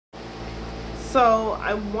So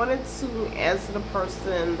I wanted to answer the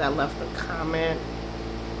person that left a comment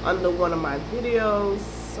under one of my videos.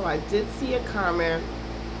 So I did see a comment.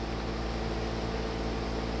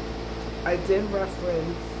 I did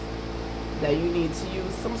reference that you need to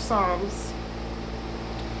use some Psalms.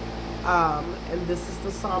 And this is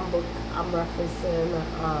the Psalm book I'm referencing.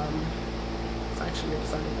 It's actually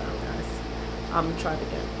upside down, guys. I'm gonna try it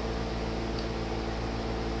again.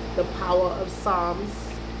 The Power of Psalms.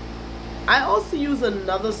 I also use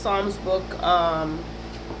another Psalms book,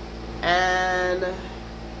 and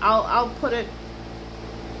I'll put it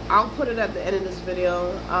at the end of this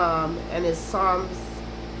video. And it's Psalms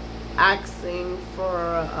asking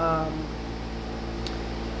for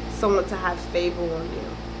someone to have favor on you,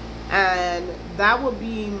 and that would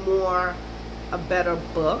be a better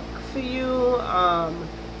book for you,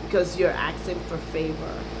 because you're asking for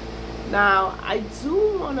favor. Now, I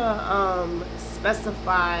do want to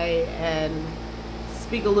specify and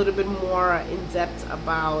speak a little bit more in depth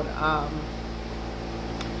about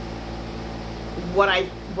what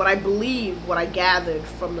I believe, what I gathered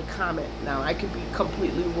from the comment. Now, I could be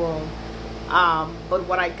completely wrong, but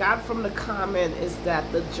what I got from the comment is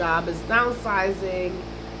that the job is downsizing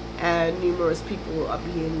and numerous people are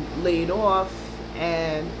being laid off,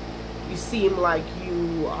 and you seem like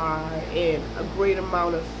you are in a great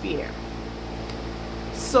amount of fear.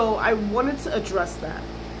 So I wanted to address that.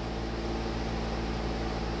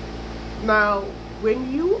 Now,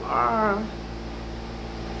 when you are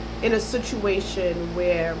in a situation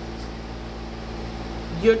where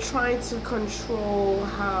you're trying to control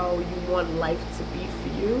how you want life to be for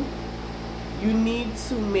you, you need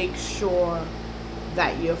to make sure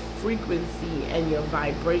that your frequency and your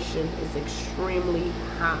vibration is extremely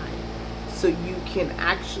high, so you can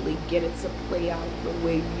actually get it to play out the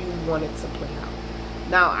way you want it to play out.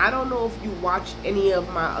 Now, I don't know if you watched any of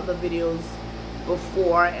my other videos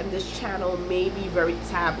before, and this channel may be very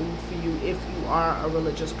taboo for you if you are a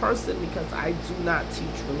religious person, because I do not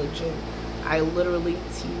teach religion. I literally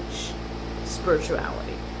teach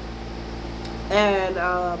spirituality. And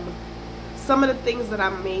some of the things that I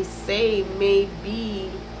may say may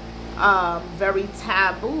be very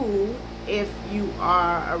taboo if you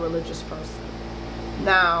are a religious person.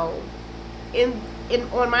 Now,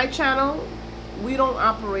 on my channel, we don't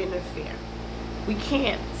operate in fear. We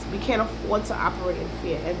can't afford to operate in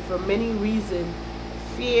fear, and for many reasons,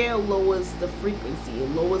 fear lowers the frequency, it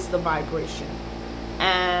lowers the vibration,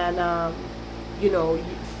 and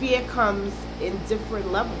fear comes in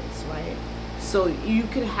different levels, right? So you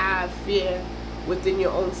could have fear within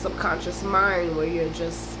your own subconscious mind, where you're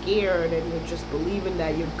just scared and you're just believing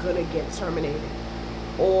that you're gonna get terminated.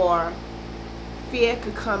 Or fear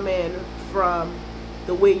could come in from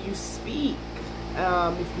the way you speak.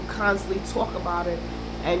 If you constantly talk about it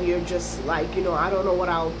and you're just like, I don't know what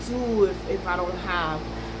I'll do if I don't have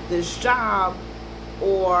this job.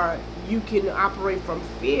 Or you can operate from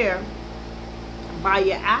fear by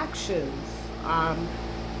your actions,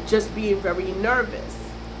 just being very nervous.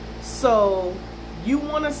 So you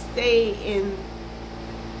want to stay in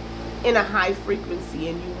a high frequency,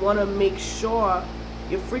 and you want to make sure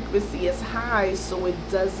your frequency is high so it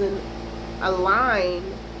doesn't align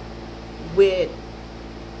with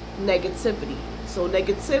negativity. So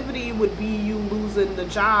negativity would be you losing the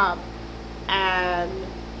job, and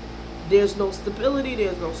there's no stability,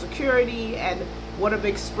 there's no security, and whatever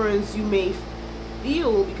experience you may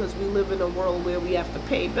feel, because we live in a world where we have to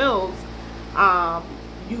pay bills,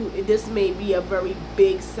 this may be a very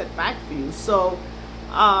big setback for you. So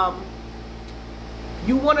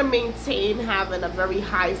you want to maintain having a very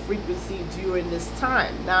high frequency during this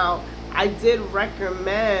time. Now, I did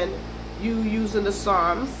recommend you using the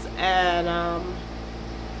Psalms, and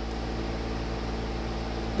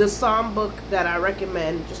the Psalm book that I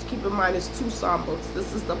recommend, just keep in mind, it's 2 Psalm books.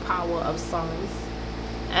 This is the Power of Psalms,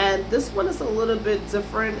 and this one is a little bit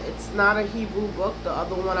different. It's not a Hebrew book. The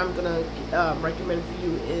other one I'm gonna recommend for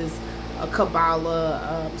you is a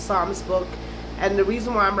Kabbalah Psalms book. And the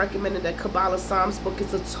reason why I'm recommending the Kabbalah Psalms book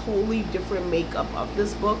is a totally different makeup of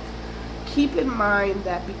this book. Keep in mind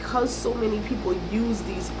that because so many people use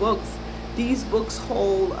these books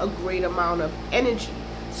hold a great amount of energy.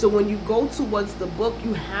 So when you go towards the book,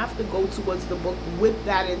 you have to go towards the book with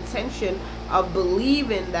that intention of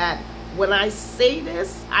believing that when I say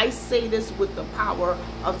this with the power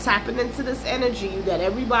of tapping into this energy, that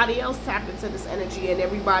everybody else tapped into this energy and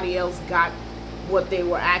everybody else got what they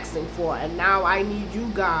were asking for. And now I need you,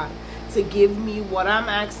 God, to give me what I'm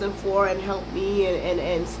asking for and help me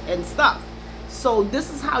and stuff. So this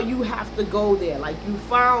is how you have to go there. Like, you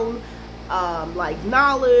found like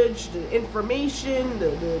knowledge, the information,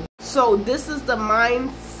 So this is the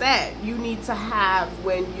mindset you need to have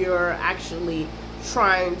when you're actually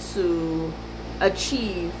trying to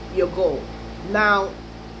achieve your goal. Now,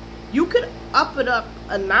 you could up it up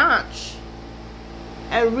a notch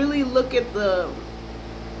and really look at the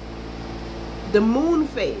moon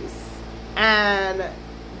phase, and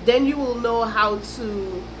then you will know how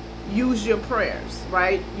to use your prayers,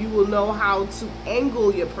 right? You will know how to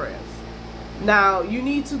angle your prayers. Now, you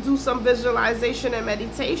need to do some visualization and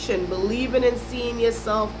meditation, believing and seeing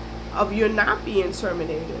yourself of you're not being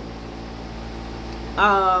terminated.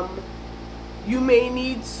 You may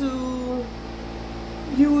need to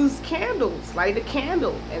use candles, light a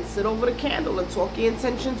candle and sit over the candle and talk your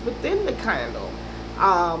intentions within the candle.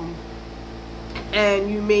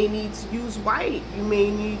 And you may need to use white. You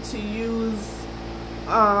may need to use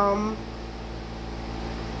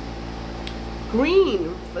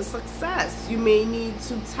green for success. You may need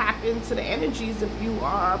to tap into the energies. If you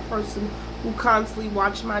are a person who constantly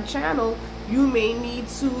watch my channel, you may need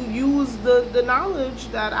to use the knowledge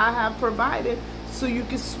that I have provided so you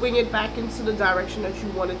can swing it back into the direction that you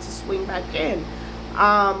wanted to swing back in.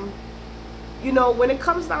 You know, when it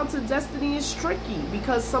comes down to destiny, it's tricky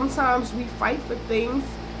because sometimes we fight for things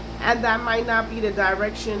and that might not be the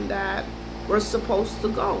direction that we're supposed to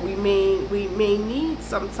go. We may need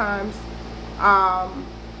sometimes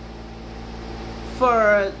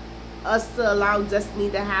for us to allow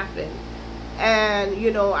destiny to happen. And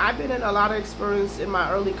you know, I've been in a lot of experience in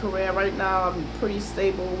my early career. Right now I'm pretty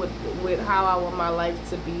stable with how I want my life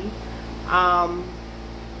to be,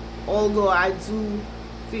 although I do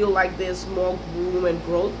feel like there's more room and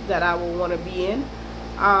growth that I will want to be in.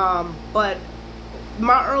 But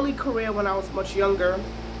my early career, when I was much younger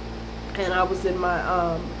and I was in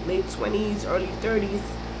my late 20s, early 30s,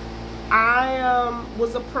 I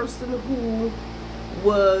was a person who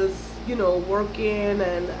was, you know, working,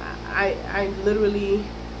 and I literally,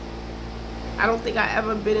 I don't think I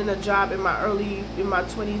ever been in a job in my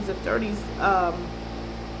 20s or 30s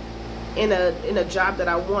in a job that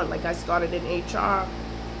I want. Like, I started in HR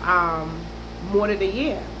more than a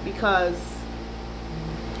year because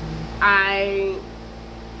I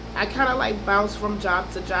kind of like bounced from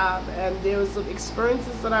job to job, and there was some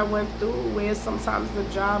experiences that I went through where sometimes the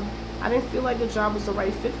job, I didn't feel like the job was the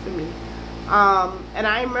right fit for me. And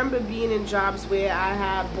I remember being in jobs where I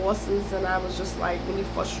had bosses and I was just like really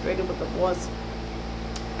frustrated with the boss.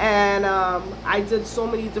 And I did so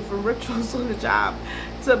many different rituals on the job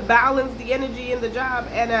to balance the energy in the job.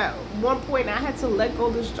 And at one point I had to let go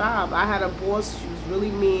of this job. I had a boss, she was really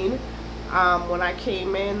mean. When I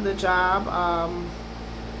came in the job,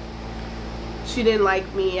 she didn't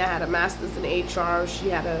like me. I had a master's in HR. She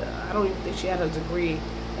had I don't even think she had a degree,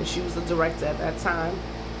 and she was the director at that time.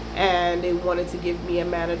 And they wanted to give me a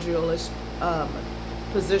managerial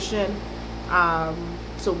position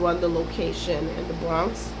to run the location in the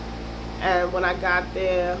Bronx. And when I got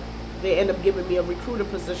there, they ended up giving me a recruiter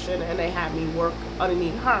position, and they had me work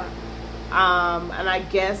underneath her. And I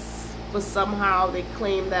guess for somehow they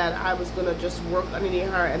claimed that I was gonna just work underneath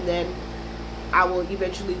her, and then I will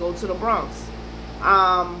eventually go to the Bronx.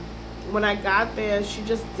 When I got there, she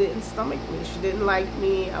just didn't stomach me. She didn't like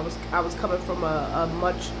me. I was coming from a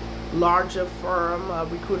much larger firm, a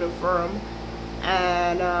recruiting firm,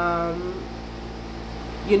 and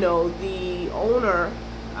you know, the owner,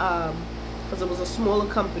 because it was a smaller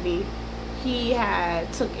company, he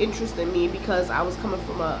took interest in me because I was coming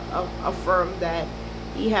from a firm that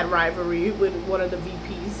he had rivalry with one of the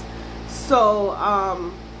VPs. So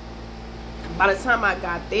by the time I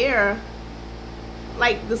got there,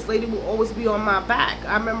 like, this lady will always be on my back.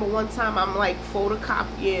 I remember one time I'm like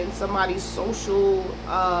photocopying somebody's social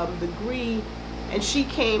degree, and she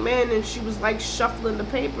came in and she was like shuffling the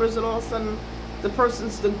papers, and all of a sudden the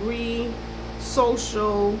person's degree,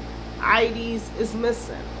 social, IDs is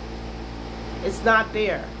missing. It's not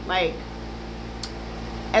there. Like,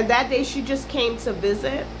 and that day she just came to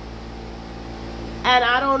visit, and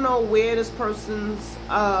I don't know where this person's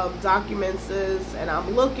documents is, and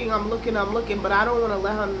I'm looking, but I don't want to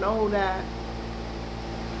let her know that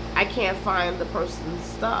I can't find the person's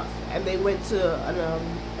stuff. And they went to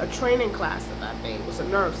a training class that day. It was a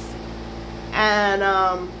nurse, and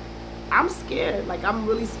I'm scared. Like, I'm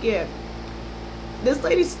really scared. This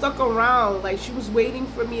lady stuck around. Like, she was waiting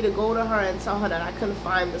for me to go to her and tell her that I couldn't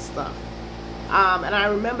find the stuff. And I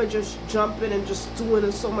remember just jumping and just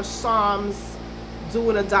doing so much Psalms,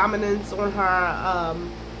 doing a dominance on her,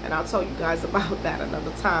 and I'll tell you guys about that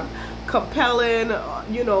another time. Compelling,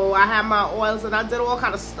 you know, I had my oils and I did all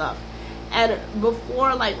kind of stuff. And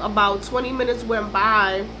before, like, about 20 minutes went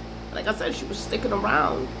by, like I said, she was sticking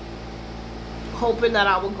around, hoping that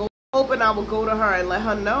I would go hoping I would go to her and let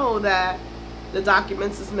her know that the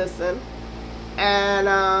documents is missing. And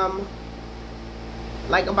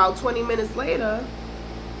like about 20 minutes later,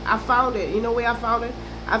 I found it. You know where I found it?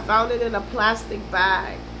 I found it in a plastic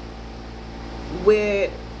bag with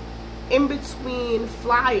in between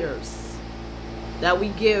flyers that we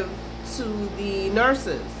give to the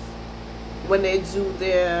nurses when they do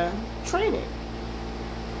their training.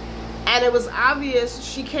 And it was obvious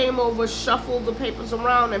she came over, shuffled the papers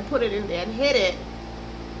around and put it in there and hid it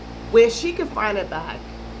where she could find it back.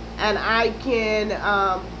 And I can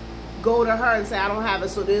go to her and say, I don't have it,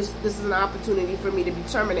 so this is an opportunity for me to be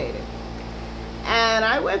terminated. And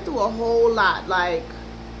I went through a whole lot. Like,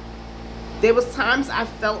 there was times I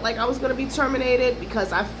felt like I was going to be terminated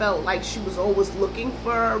because I felt like she was always looking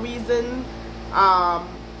for a reason.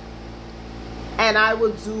 And I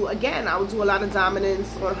would do a lot of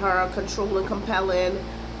dominance on her, controlling, compelling,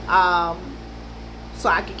 so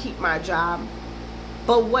I could keep my job.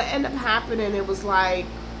 But what ended up happening, it was like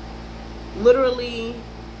literally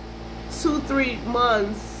 2-3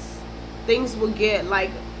 months, things would get like,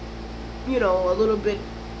 you know, a little bit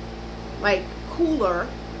like cooler.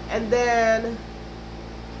 And then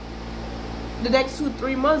the next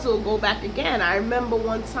 2-3 months it will go back again. I remember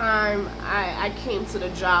one time I came to the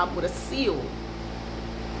job with a seal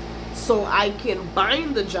so I can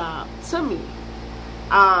bind the job to me.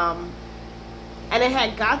 And it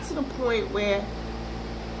had got to the point where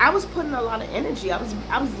I was putting a lot of energy. I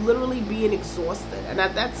was literally being exhausted. And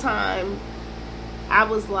at that time, I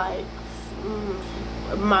was like,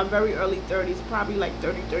 my very early 30s, probably like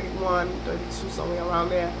 30, 31, 32, somewhere around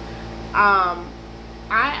there.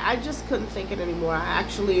 I just couldn't take it anymore. I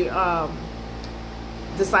actually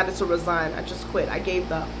decided to resign. I just quit. I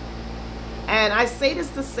gave up. And I say this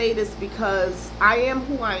to say this because I am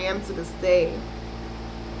who I am to this day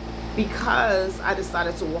because I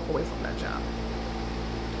decided to walk away from that job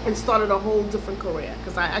and started a whole different career,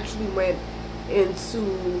 because I actually went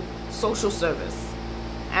into social service.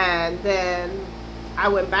 And then I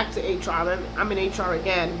went back to HR. I'm in HR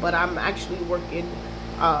again, but I'm actually working,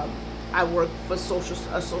 I work for a social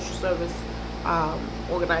service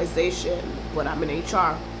organization, but I'm in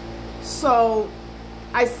HR. So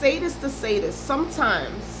I say this to say this.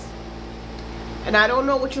 Sometimes, and I don't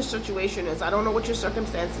know what your situation is, I don't know what your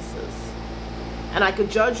circumstances is, and I could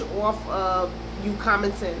judge off of you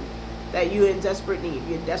commenting that you're in desperate need,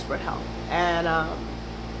 you're in desperate help. And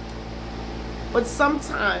but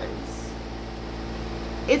sometimes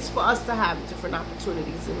it's for us to have different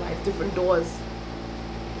opportunities in life. Different doors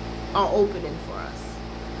are opening for us.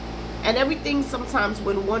 And everything, sometimes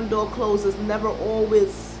when one door closes, never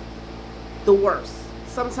always the worst.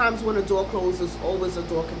 Sometimes when a door closes, always a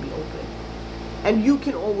door can be opened. And you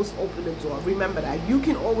can always open the door. Remember that. You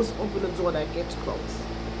can always open a door that gets closed.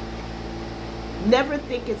 Never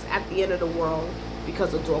think it's at the end of the world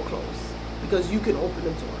because a door closed. Because you can open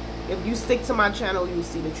the door. If you stick to my channel, you'll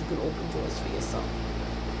see that you can open doors for yourself.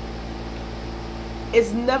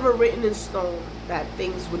 It's never written in stone that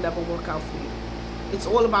things will never work out for you. It's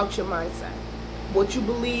all about your mindset. What you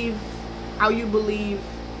believe, how you believe,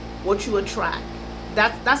 what you attract.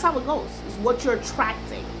 That's how it goes. It's what you're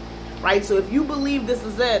attracting. Right? So if you believe this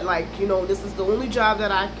is it, like, you know, this is the only job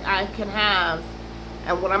that I can have,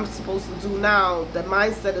 and what I'm supposed to do now, the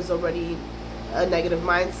mindset is already a negative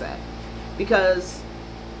mindset. Because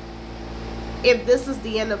if this is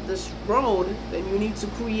the end of this road, then you need to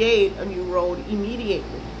create a new road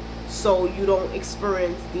immediately so you don't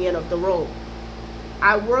experience the end of the road.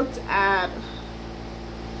 I worked at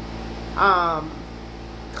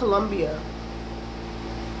Columbia,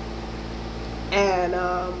 and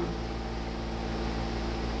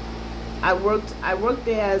I worked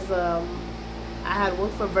there as I had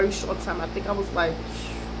worked for a very short time. I think I was like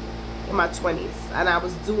in my 20s, and I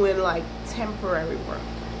was doing like temporary work,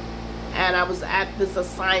 and I was at this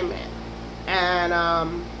assignment, and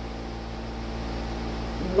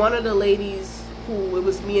one of the ladies, who, it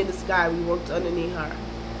was me and this guy, we worked underneath her.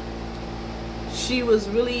 She was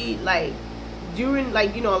really like, during,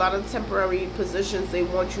 like, you know, a lot of temporary positions, they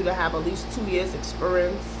want you to have at least 2 years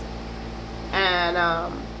experience. And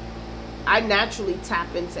I naturally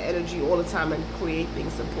tap into energy all the time and create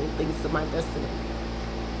things and pull things to my destiny.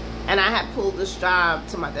 And I had pulled this job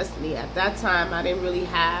to my destiny. At that time, I didn't really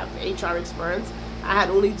have HR experience. I had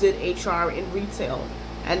only did HR in retail.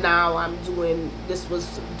 And now I'm doing, this was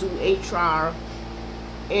do HR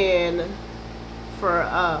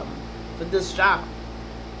for this job.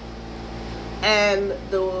 And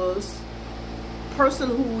the person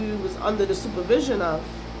who we was under the supervision of,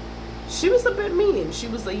 she was a bit mean. She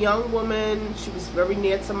was a young woman. She was very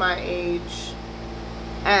near to my age.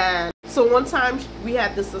 And so one time we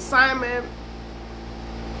had this assignment,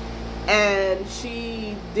 and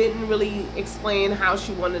she didn't really explain how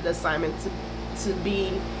she wanted the assignment to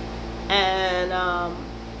be, and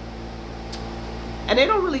they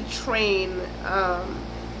don't really train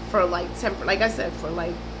for like like I said, for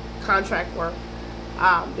like contract work.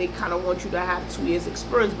 They kind of want you to have 2 years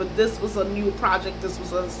experience, but this was a new project, this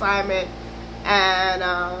was an assignment, and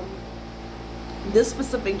this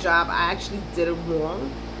specific job I actually did it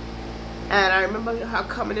wrong. And I remember her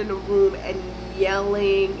coming in the room and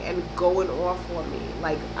yelling and going off on me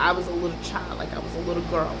like I was a little child, like I was a little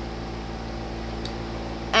girl.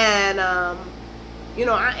 And you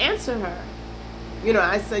know, I answered her. You know,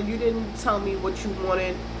 I said, you didn't tell me what you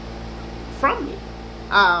wanted from me.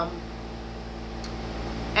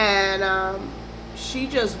 And she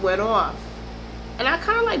just went off. And I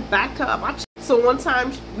kind of like backed her up. So one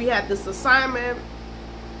time we had this assignment,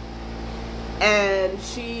 and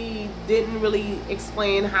she didn't really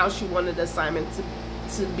explain how she wanted the assignment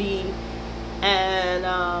to be. And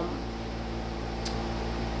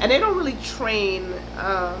they don't really train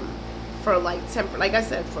for like like I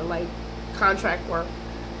said, for like contract work.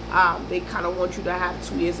 They kind of want you to have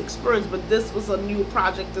 2 years experience, but this was a new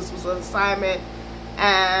project, this was an assignment,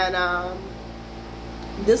 and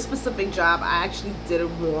this specific job I actually did it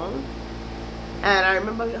wrong. And I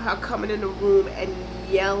remember her coming in the room and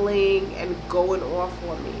yelling and going off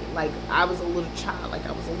on me like I was a little child, like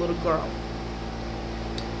I was a little girl.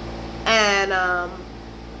 And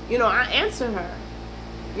you know, I answered her.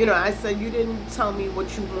 You know, I said, you didn't tell me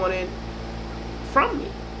what you wanted from me.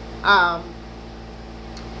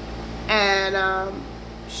 And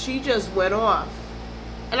she just went off.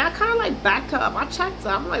 And I kind of like backed her up. I checked her.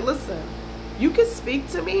 I'm like, listen, you can speak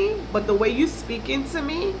to me, but the way you speaking to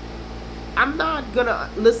me, I'm not gonna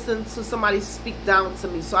listen to somebody speak down to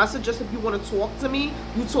me. So I suggest if you want to talk to me,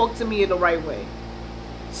 you talk to me in the right way.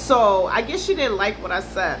 So I guess she didn't like what I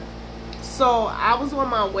said. So I was on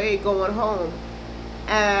my way going home,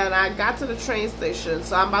 and I got to the train station.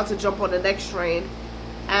 So I'm about to jump on the next train,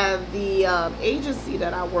 and the agency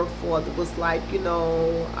that I work for was like, you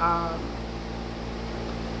know,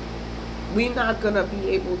 we're not gonna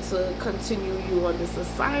be able to continue you on this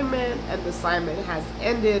assignment, and the assignment has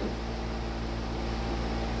ended.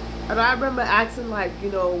 And I remember asking, like, you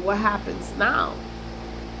know, what happens now?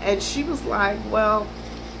 And she was like, well,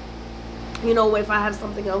 you know, if I have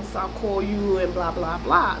something else, I'll call you and blah, blah,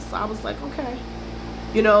 blah. So I was like, okay.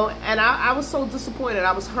 You know, and I was so disappointed.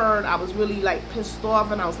 I was hurt. I was really, like, pissed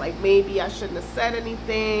off. And I was like, maybe I shouldn't have said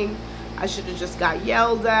anything. I should have just got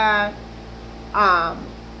yelled at.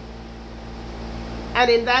 And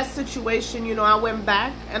in that situation, you know, I went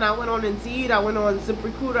back and I went on Indeed, I went on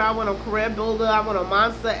ZipRecruiter, I went on Career Builder, I went on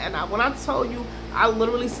Monster, and when I told you, I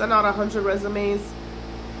literally sent out 100 resumes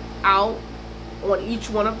out on each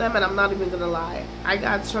one of them, and I'm not even gonna lie. I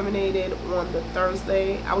got terminated on the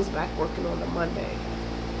Thursday. I was back working on the Monday.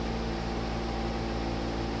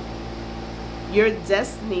 Your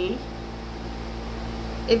destiny,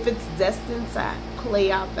 if it's destined to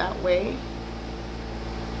play out that way,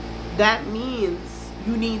 that means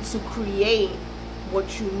you need to create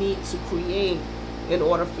what you need to create in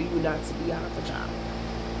order for you not to be out of a job.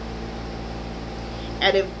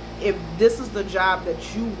 And if this is the job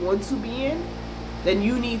that you want to be in, then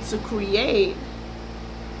you need to create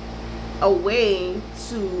a way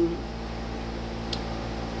to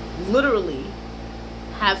literally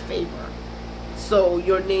have favor, so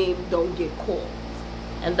your name don't get called.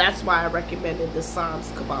 And that's why I recommended the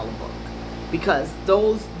Psalms Kabbalah book, because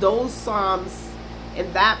those Psalms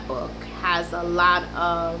in that book has a lot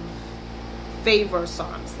of favor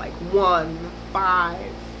Psalms, like 1, 5,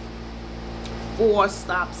 4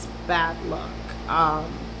 stops bad luck. I'm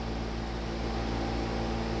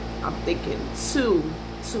thinking 2,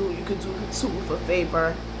 you could do 2 for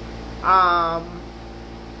favor.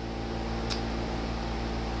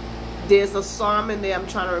 There's a psalm in there, I'm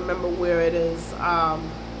trying to remember where it is.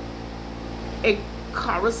 It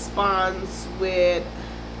corresponds with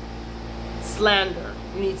slander.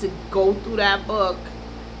 You need to go through that book,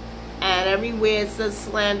 and everywhere it says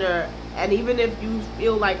slander, and even if you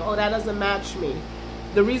feel like, oh, that doesn't match me,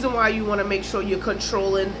 the reason why you want to make sure you're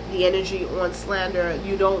controlling the energy on slander,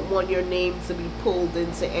 you don't want your name to be pulled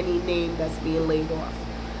into any name that's being laid off.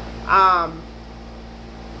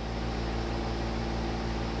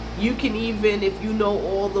 You can even, if you know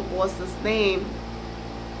all the boss's name,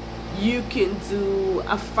 you can do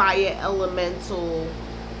a fire elemental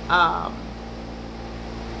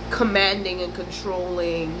commanding and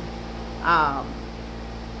controlling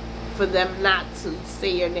for them not to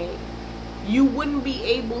say your name. you wouldn't be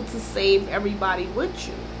able to save everybody with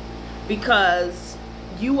you, because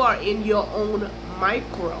you are in your own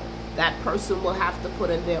micro. That person will have to put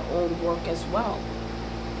in their own work as well.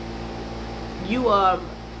 You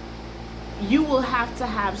will have to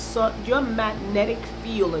have your magnetic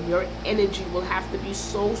field and your energy will have to be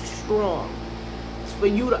so strong for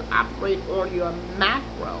you to operate on your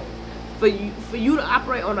macro, for you to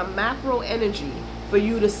operate on a macro energy, for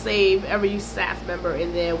you to save every staff member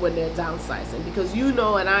in there when they're downsizing. Because you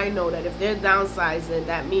know and I know that if they're downsizing,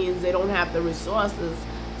 that means they don't have the resources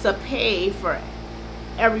to pay for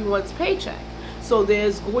everyone's paycheck. So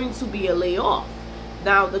there's going to be a layoff.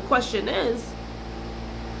 Now the question is,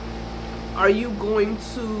 are you going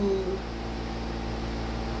to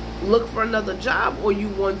look for another job, or you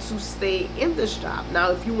want to stay in this job?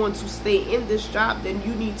 Now, if you want to stay in this job, then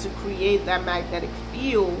you need to create that magnetic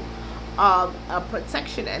field of a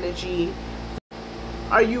protection energy.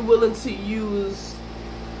 Are you willing to use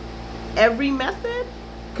every method?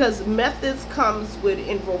 Because methods comes with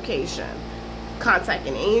invocation,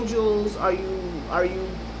 contacting angels. Are you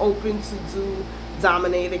open to do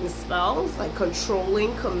dominating spells like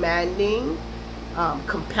controlling, commanding,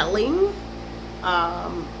 compelling?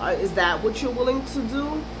 Is that what you're willing to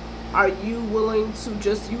do? Are you willing to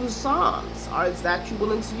just use psalms? Is that you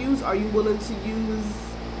willing to use? Are you willing to use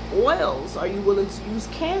oils? Are you willing to use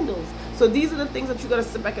candles? So these are the things that you got to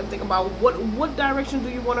sit back and think about. What direction do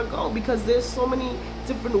you want to go? Because there's so many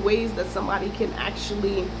different ways that somebody can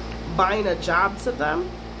actually bind a job to them.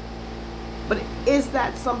 But is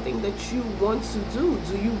that something that you want to do?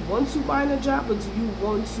 Do you want to bind a job, or do you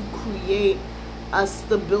want to create a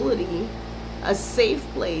stability, a safe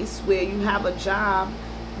place where you have a job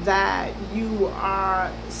that you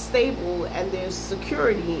are stable and there's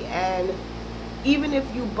security? And even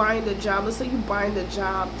if you bind a job, let's say you bind a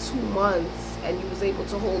job 2 months and you was able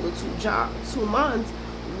to hold the 2 months,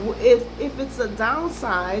 if it's a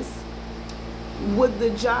downsize, would the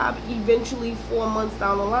job eventually 4 months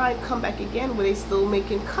down the line come back again where they still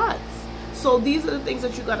making cuts? So these are the things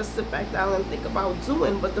that you got to sit back down and think about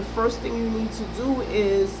doing. But the first thing you need to do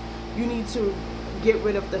is you need to get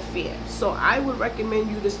rid of the fear. So I would recommend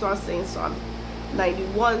you to start saying Psalm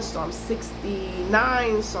 91, Psalm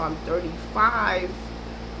 69, Psalm 35,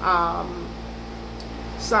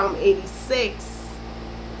 Psalm 86,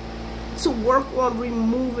 to work on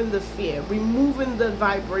removing the fear, removing the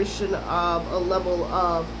vibration of a level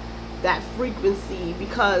of that frequency.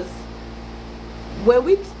 Because when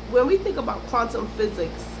we think about quantum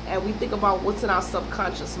physics and we think about what's in our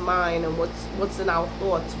subconscious mind and what's in our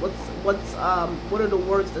thoughts, what are the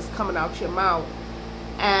words that's coming out your mouth,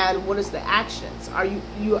 and what is the actions? Are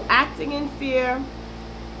you acting in fear?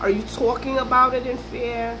 Are you talking about it in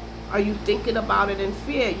fear? Are you thinking about it in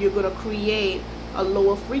fear? You're going to create a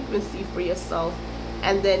lower frequency for yourself,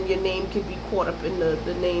 and then your name could be caught up in the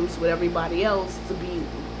names with everybody else to be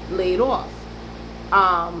laid off.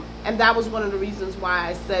 And that was one of the reasons why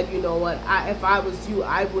I said, you know what, if I was you,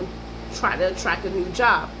 I would try to attract a new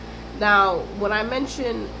job. Now, when I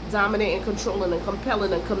mentioned dominating, controlling, and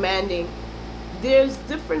compelling, and commanding, there's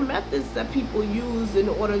different methods that people use in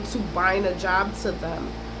order to bind a job to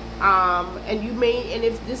them. And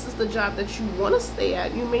if this is the job that you want to stay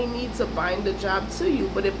at, you may need to bind the job to you.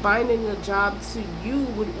 But if binding a job to you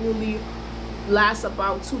would only last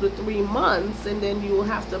about 2 to 3 months, and then you will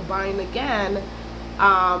have to bind again.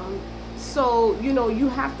 So, you know, you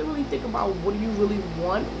have to really think about, what do you really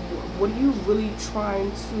want? What are you really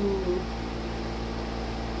trying to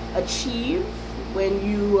achieve when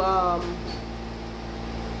you,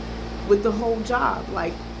 with the whole job?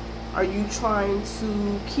 Like, are you trying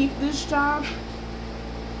to keep this job?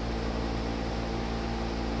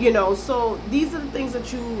 You know, so these are the things that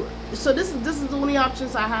so this is the only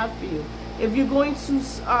options I have for you. If you're going to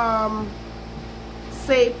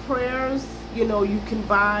say prayers, you know, you can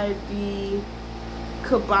buy the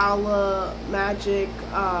Kabbalah Magic,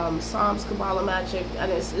 Psalms Kabbalah Magic,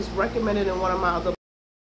 and it's recommended in one of my other